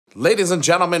Ladies and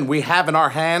gentlemen, we have in our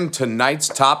hand tonight's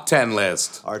top 10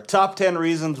 list. Our top 10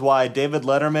 reasons why David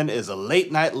Letterman is a late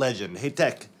night legend. Hey,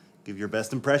 Tech, give your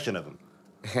best impression of him.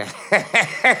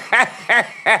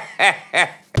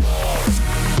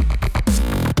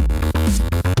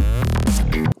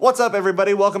 What's up,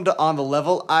 everybody? Welcome to On the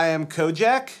Level. I am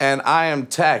Kojak. And I am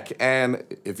Tech. And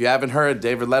if you haven't heard,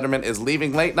 David Letterman is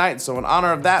leaving late night. So in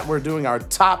honor of that, we're doing our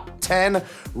top 10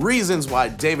 reasons why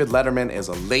David Letterman is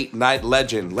a late night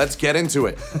legend. Let's get into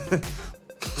it.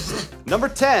 Number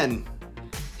 10,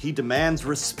 he demands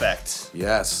respect.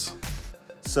 Yes.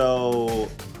 So,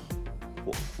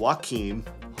 Joaquin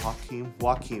Phoenix,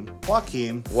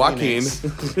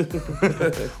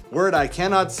 word I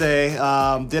cannot say,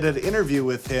 did an interview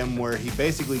with him where he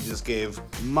basically just gave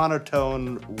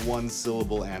monotone,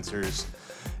 one-syllable answers,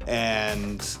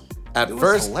 and it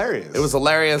was hilarious. It was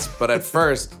hilarious, but at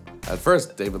first,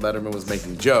 David Letterman was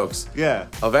making jokes. Yeah.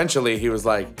 Eventually, he was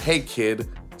like, "Hey, kid,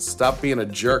 stop being a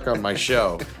jerk on my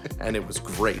show," and it was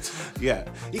great. Yeah.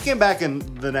 He came back in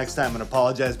the next time and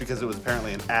apologized because it was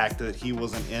apparently an act that he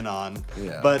wasn't in on.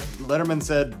 Yeah. But Letterman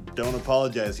said, don't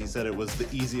apologize. He said it was the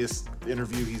easiest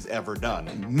interview he's ever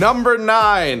done. Number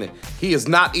 9, he is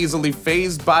not easily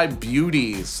fazed by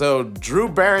beauty. So Drew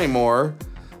Barrymore,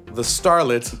 the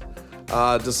starlet,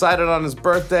 decided on his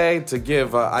birthday to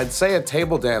give, I'd say a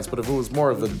table dance, but if it was more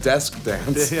of a desk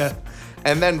dance. Yeah.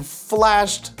 And then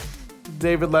flashed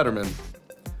David Letterman.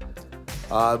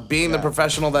 Being the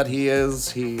professional that he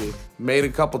is, he made a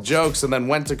couple jokes and then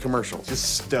went to commercial.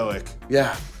 Just stoic.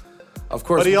 Yeah. Of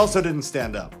course. But he also didn't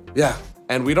stand up. Yeah.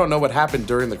 And we don't know what happened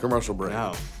during the commercial break.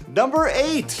 No. Number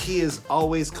 8, he is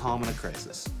always calm in a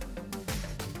crisis.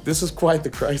 This is quite the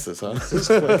crisis, huh?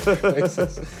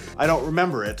 I don't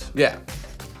remember it Yeah.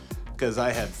 because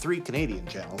I had 3 Canadian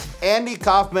channels. Andy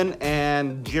Kaufman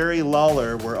and Jerry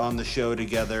Lawler were on the show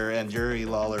together, and Jerry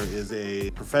Lawler is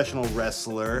a professional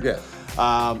wrestler.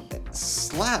 Yeah.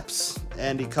 Slaps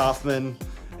Andy Kaufman,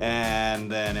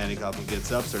 and then Andy Kaufman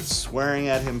gets up, starts swearing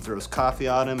at him, throws coffee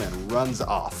on him, and runs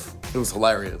off. It was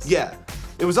hilarious. Yeah.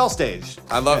 It was all staged.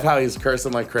 I love how he's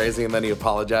cursing like crazy and then he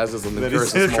apologizes and then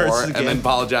curses more and then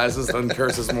apologizes and then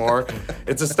curses more.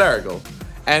 It's hysterical.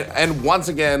 And once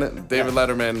again, David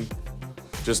Letterman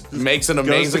just makes an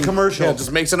amazing goes to commercial. Yeah,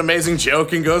 just makes an amazing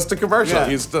joke and goes to commercial.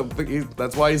 Yeah.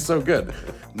 That's why he's so good.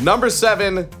 Number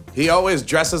 7, he always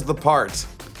dresses the part.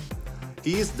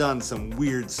 He's done some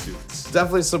weird suits.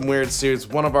 Definitely some weird suits.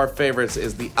 One of our favorites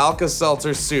is the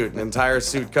Alka-Seltzer suit. An entire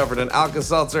suit covered in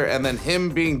Alka-Seltzer and then him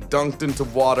being dunked into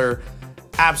water.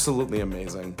 Absolutely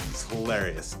amazing. It's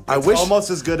hilarious. I It's wish-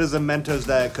 almost as good as a Mentos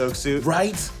Diet Coke suit.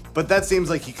 Right? But that seems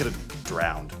like he could have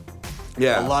drowned.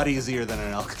 Yeah. A lot easier than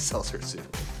an Alka-Seltzer suit.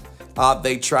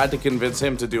 They tried to convince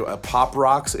him to do a Pop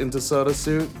Rocks into soda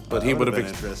suit, but he would have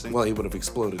interesting. Well, he would have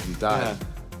exploded and died. Yeah.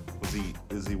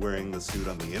 Is he wearing the suit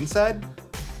on the inside?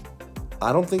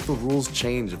 I don't think the rules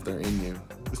change if they're in you.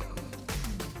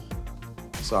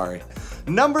 Sorry.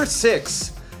 Number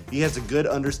 6, he has a good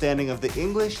understanding of the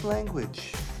English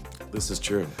language. This is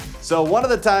true. So one of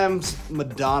the times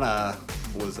Madonna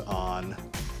was on,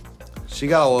 She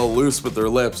got a little loose with her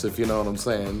lips, if you know what I'm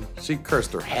saying. She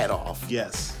cursed her head off.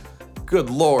 yes, Good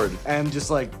Lord. and just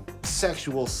like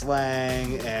sexual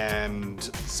slang and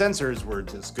censors were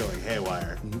just going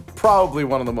haywire. Probably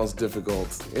one of the most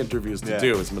difficult interviews to Yeah.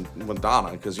 do is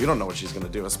Madonna, because you don't know what she's going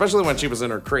to do, especially when she was in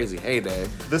her crazy heyday.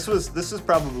 This is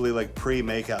probably like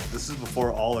pre-makeout. This is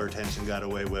before all her attention got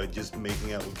away with just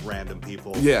making out with random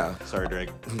people. Yeah. Sorry, Drake.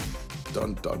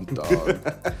 Dun, dun, dun.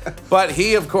 But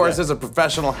he, of course, is a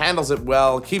professional, handles it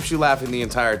well, keeps you laughing the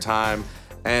entire time.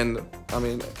 And, I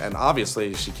mean, and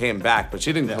obviously she came back, but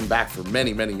she didn't come back for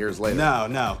many, many years later. No.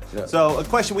 Yeah. So a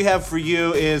question we have for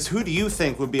you is, who do you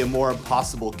think would be a more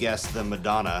impossible guest than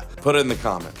Madonna? Put it in the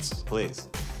comments. Please.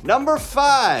 Number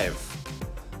 5.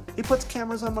 He puts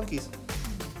cameras on monkeys.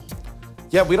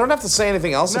 Yeah, we don't have to say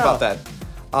anything else No. about that.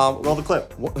 Roll the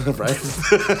clip. Right?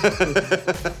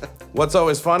 What's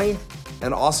always funny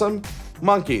and awesome?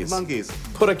 Monkeys. Monkeys.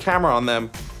 Put a camera on them,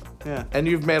 Yeah. and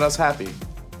you've made us happy.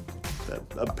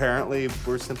 Apparently,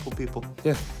 we're simple people.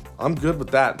 Yeah, I'm good with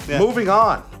that. Yeah. Moving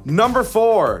on. Number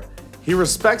 4, he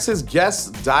respects his guests'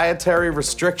 dietary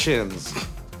restrictions.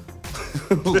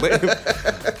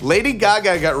 Lady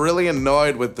Gaga got really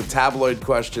annoyed with the tabloid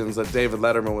questions that David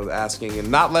Letterman was asking and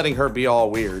not letting her be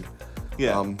all weird.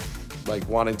 Yeah. Like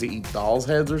wanting to eat dolls'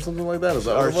 heads or something like that. Is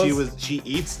that Or what it was? she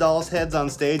eats dolls' heads on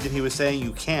stage, and he was saying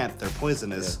you can't, they're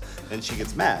poisonous, and she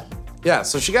gets mad. Yeah,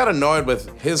 so she got annoyed with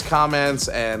his comments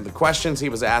and the questions he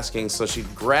was asking, so she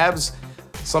grabs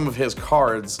some of his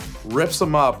cards, rips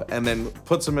them up, and then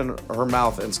puts them in her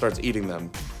mouth and starts eating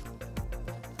them.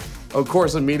 Of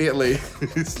course, immediately,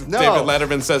 No. David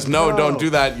Letterman says, no, No. don't do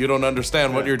that. You don't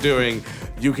understand what you're doing.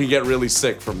 You can get really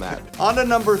sick from that. On to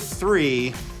number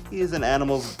 3, he is an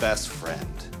animal's best friend.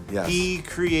 Yes. He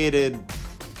created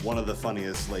one of the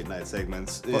funniest late night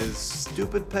segments is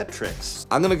Stupid Pet Tricks.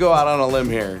 I'm going to go out on a limb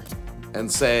here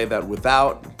and say that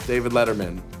without David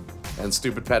Letterman and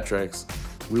Stupid Pet Tricks,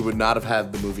 we would not have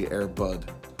had the movie Air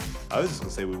Bud. I was just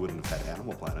gonna say we wouldn't have had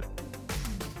Animal Planet.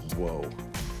 Whoa.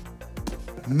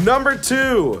 Number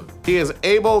 2, he is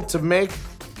able to make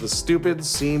the stupid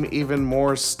seem even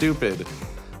more stupid.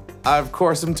 I, of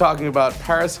course, am talking about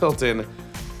Paris Hilton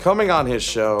coming on his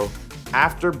show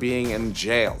after being in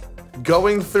jail,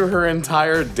 going through her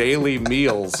entire daily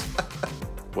meals.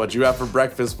 What'd you have for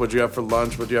breakfast? What'd you have for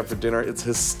lunch? What'd you have for dinner? It's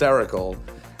hysterical.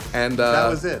 And That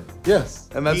was it. Yes.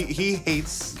 And that's He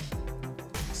hates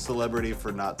celebrity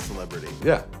for not celebrity.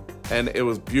 yeah. And it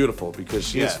was beautiful because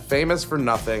she is Yeah. famous for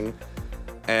nothing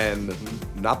and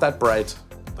not that bright.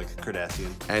 Like a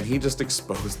Kardashian. And he just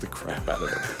exposed the crap out of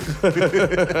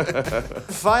her.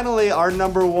 Finally, our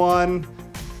number 1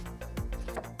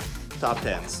 top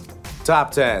 10s.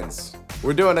 Top 10s.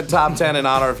 We're doing a top 10 in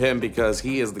honor of him because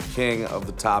he is the king of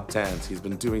the top 10s. He's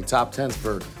been doing top 10s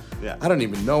for, I don't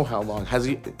even know how long. Has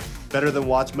he? Better than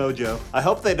Watch Mojo. I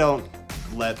hope they don't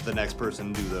let the next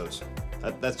person do those.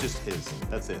 That's just his.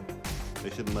 That's it. They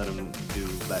shouldn't let him do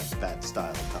that style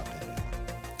of top 10.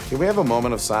 Can we have a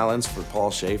moment of silence for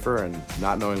Paul Schaefer and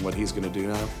not knowing what he's going to do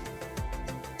now?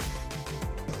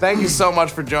 Thank you so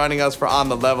much for joining us for On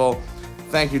the Level.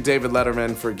 Thank you, David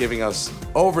Letterman, for giving us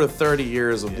over 30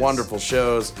 years of wonderful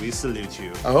shows. We salute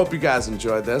you. I hope you guys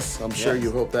enjoyed this. I'm sure you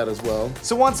hope that as well.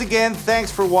 So once again, thanks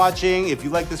for watching. If you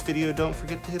like this video, don't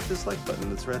forget to hit this like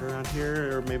button. It's right around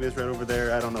here, or maybe it's right over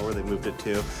there. I don't know where they moved it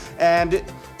to. And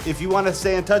if you want to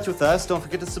stay in touch with us, don't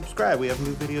forget to subscribe. We have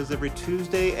new videos every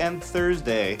Tuesday and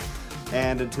Thursday.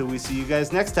 And until we see you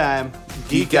guys next time,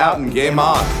 Geek out and game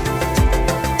on.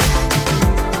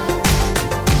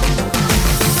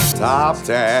 Top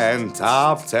 10,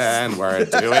 top 10. We're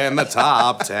doing the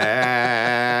top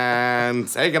 10.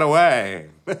 Take it away.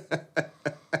 That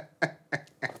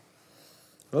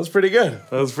was pretty good.